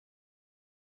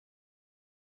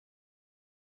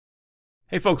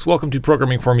Hey folks, welcome to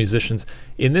Programming for Musicians.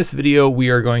 In this video, we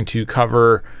are going to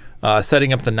cover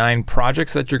setting up the 9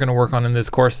 projects that you're going to work on in this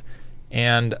course.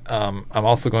 And I'm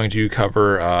also going to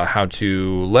cover how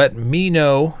to let me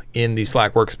know in the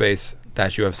Slack workspace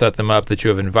that you have set them up, that you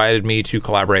have invited me to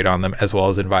collaborate on them, as well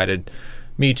as invited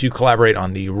me to collaborate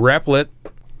on the Replit,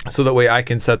 so that way I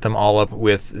can set them all up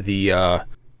with the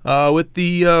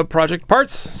project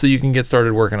parts, so you can get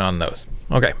started working on those.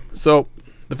 Okay, so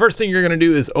the first thing you're going to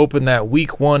do is open that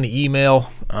week 1 email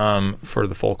for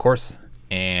the full course,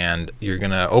 and you're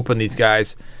going to open these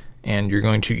guys and you're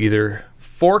going to either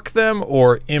fork them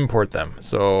or import them.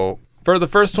 So for the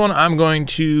first one, I'm going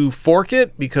to fork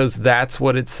it because that's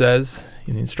what it says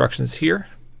in the instructions here.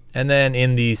 And then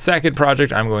in the second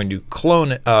project, I'm going to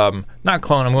clone it, not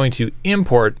clone, I'm going to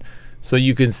import so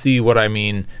you can see what I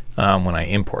mean when I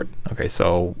import. Okay,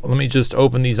 so let me just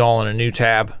open these all in a new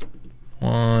tab.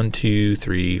 1, 2,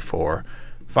 3, 4,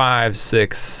 5,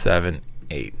 6, 7,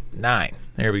 8, 9.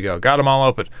 There we go. Got them all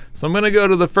open. So I'm going to go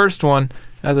to the first one.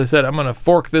 As I said, I'm going to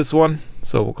fork this one.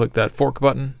 So we'll click that fork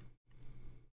button.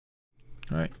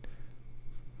 All right.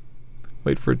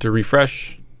 Wait for it to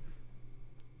refresh.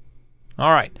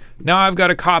 All right. Now I've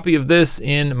got a copy of this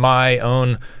in my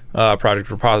own project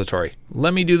repository.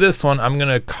 Let me do this one. I'm going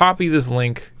to copy this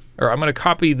link. Or I'm going to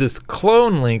copy this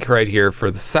clone link right here for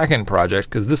the second project,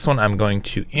 because this one I'm going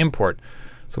to import.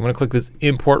 So I'm going to click this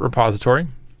import repository.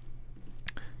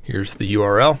 Here's the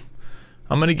URL.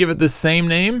 I'm going to give it the same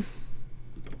name,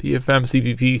 PFM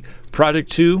CPP project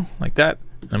 2, like that.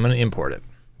 I'm going to import it.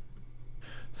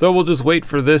 So we'll just wait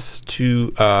for this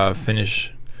to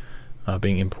finish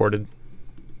being imported.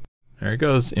 There it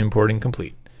goes, importing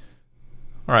complete.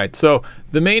 All right, so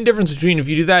the main difference between if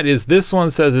you do that is this one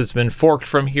says it's been forked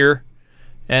from here,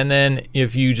 and then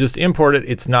if you just import it,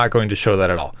 it's not going to show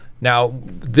that at all. Now,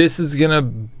 this is gonna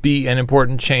be an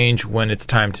important change when it's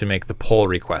time to make the pull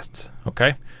requests,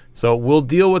 okay? So we'll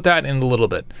deal with that in a little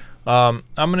bit. I'm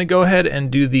gonna go ahead and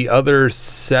do the other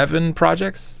 7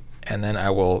 projects, and then I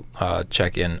will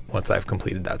check in once I've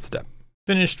completed that step.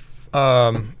 Finished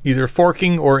either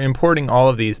forking or importing all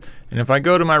of these, and if I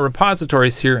go to my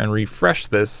repositories here and refresh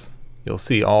this, you'll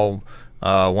see all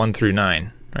 1 through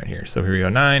 9 right here. So here we go,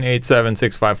 9, 8, 7,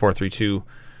 6, 5, 4, 3, 2,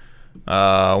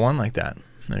 1, like that.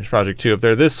 There's project 2 up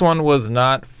there. This one was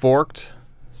not forked,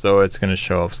 so it's going to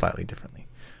show up slightly differently.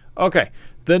 Okay,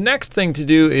 the next thing to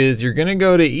do is you're going to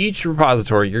go to each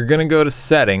repository, you're going to go to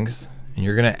settings, and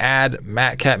you're going to add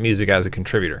Matcat Music as a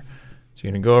contributor. So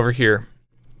you're going to go over here.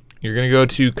 You're going to go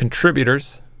to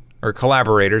contributors or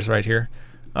collaborators right here.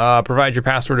 Provide your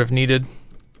password if needed.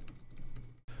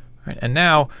 All right, and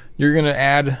now you're going to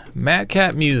add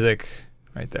Matcat Music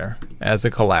right there as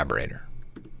a collaborator.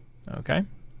 Okay.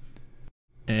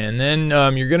 And then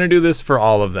you're going to do this for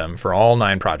all of them, for all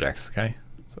 9 projects. Okay.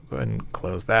 So go ahead and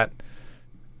close that.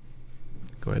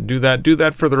 Go ahead and do that. Do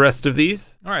that for the rest of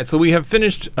these. All right. So we have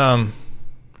finished.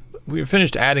 We've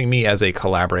finished adding me as a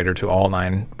collaborator to all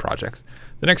 9 projects.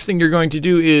 The next thing you're going to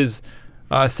do is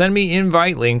send me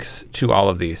invite links to all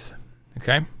of these,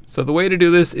 okay? So the way to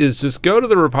do this is just go to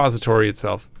the repository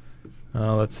itself.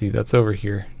 Let's see, that's over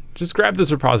here. Just grab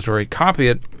this repository, copy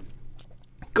it,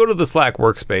 go to the Slack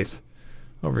workspace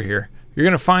over here. You're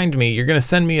gonna find me, you're gonna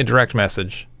send me a direct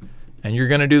message, and you're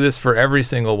gonna do this for every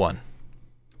single one.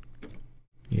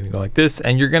 You're gonna go like this,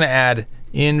 and you're gonna add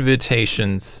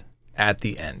invitations at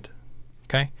the end,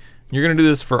 okay? You're gonna do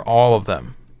this for all of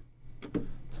them.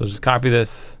 So just copy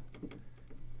this,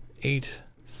 8,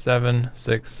 7,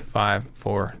 6, 5,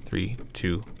 4, 3,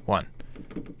 2, 1.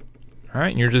 All right,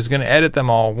 and you're just gonna edit them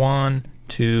all. 1,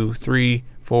 2, 3,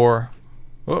 4,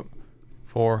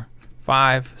 4,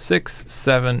 5, 6,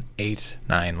 7, 8,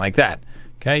 9, like that.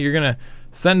 Okay, you're gonna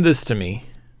send this to me.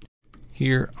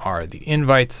 Here are the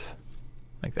invites,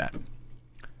 like that.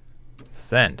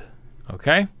 Send,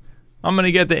 okay? I'm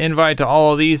gonna get the invite to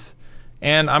all of these,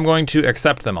 and I'm going to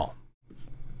accept them all.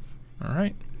 All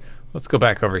right, let's go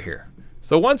back over here.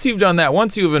 So once you've done that,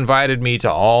 once you've invited me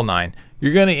to all 9,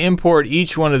 you're gonna import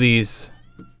each one of these.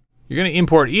 You're gonna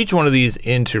import each one of these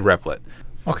into Replit.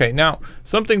 Okay, now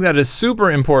something that is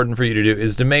super important for you to do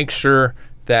is to make sure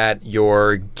that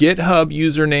your GitHub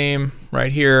username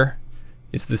right here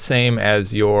is the same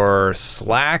as your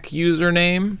Slack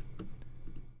username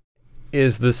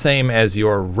is the same as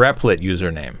your Replit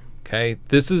username, okay?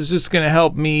 This is just gonna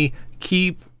help me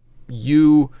keep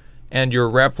you and your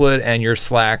Replit and your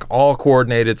Slack all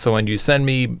coordinated, so when you send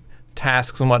me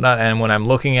tasks and whatnot, and when I'm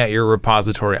looking at your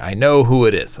repository, I know who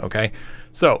it is, okay?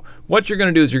 So what you're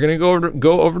gonna do is you're gonna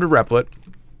go over to Replit,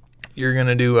 you're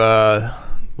gonna do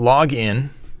log in,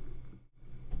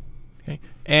 Okay.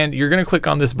 And you're going to click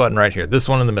on this button right here, this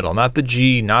one in the middle, not the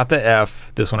G, not the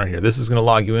F, this one right here. This is going to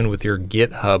log you in with your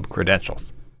GitHub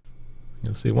credentials.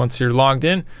 You'll see once you're logged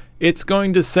in, it's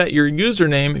going to set your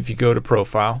username. If you go to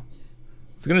profile,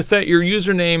 it's going to set your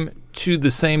username to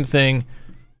the same thing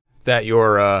that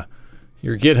your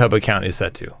GitHub account is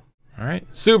set to. All right,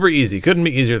 super easy. Couldn't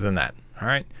be easier than that. All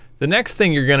right. The next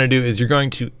thing you're going to do is you're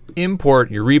going to import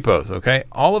your repos. Okay,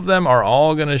 all of them are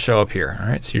all going to show up here. All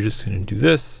right, so you're just going to do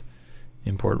this,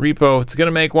 import repo. It's going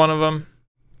to make one of them.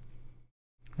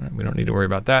 All right, we don't need to worry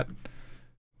about that.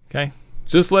 Okay,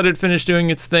 just let it finish doing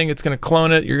its thing. It's going to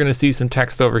clone it. You're going to see some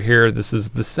text over here. This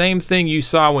is the same thing you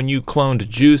saw when you cloned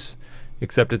Juice,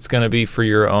 except it's going to be for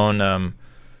your own.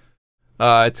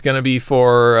 It's going to be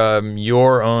for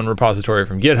your own repository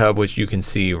from GitHub, which you can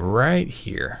see right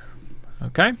here.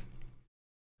 Okay.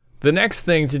 The next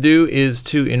thing to do is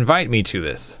to invite me to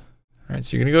this. All right,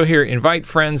 so you're going to go here, invite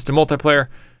friends to multiplayer.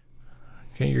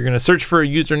 Okay, you're going to search for a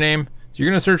username. So you're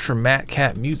going to search for Matt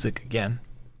Cat Music again,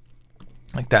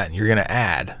 like that. And you're going to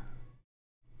add.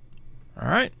 All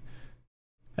right.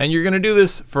 And you're going to do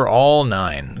this for all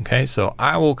 9. Okay, so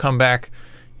I will come back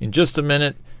in just a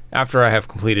minute after I have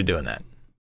completed doing that.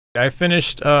 I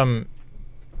finished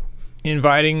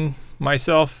inviting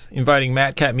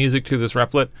Matt Cat Music to this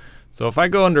replit. So if I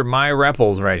go under my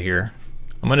repls right here,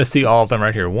 I'm going to see all of them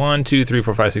right here. 1, 2, 3,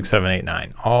 4, 5, 6, 7, 8,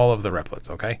 9. All of the replits,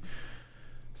 okay?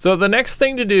 So the next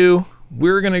thing to do,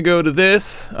 we're going to go to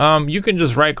this. You can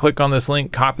just right click on this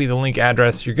link, copy the link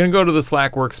address. You're going to go to the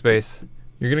Slack workspace.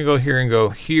 You're going to go here and go,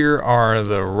 here are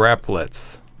the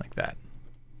replits, like that.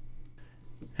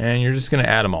 And you're just going to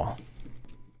add them all.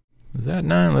 Is that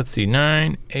 9? Let's see,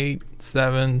 9, 8,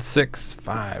 7, 6,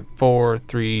 5, 4,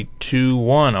 3, 2,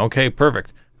 1. Okay,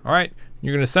 perfect. All right,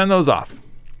 you're going to send those off.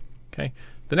 Okay.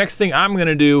 The next thing I'm going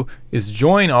to do is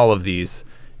join all of these,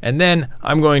 and then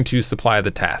I'm going to supply the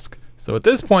task. So at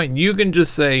this point, you can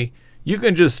just say, you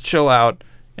can just chill out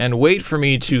and wait for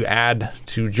me to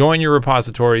join your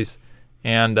repositories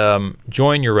and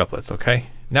join your replits. Okay.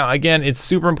 Now again, it's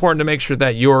super important to make sure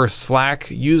that your Slack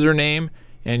username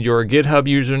and your GitHub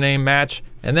username match.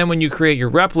 And then when you create your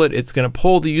replit, it's going to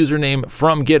pull the username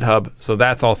from GitHub. So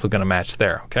that's also going to match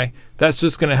there. Okay. That's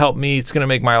just going to help me. It's going to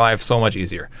make my life so much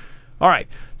easier. All right.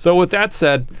 So with that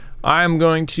said, I'm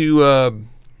going to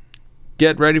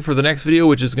get ready for the next video,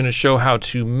 which is going to show how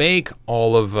to make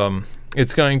all of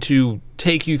it's going to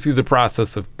take you through the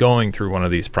process of going through one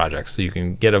of these projects so you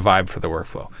can get a vibe for the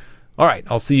workflow. All right.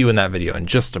 I'll see you in that video in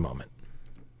just a moment.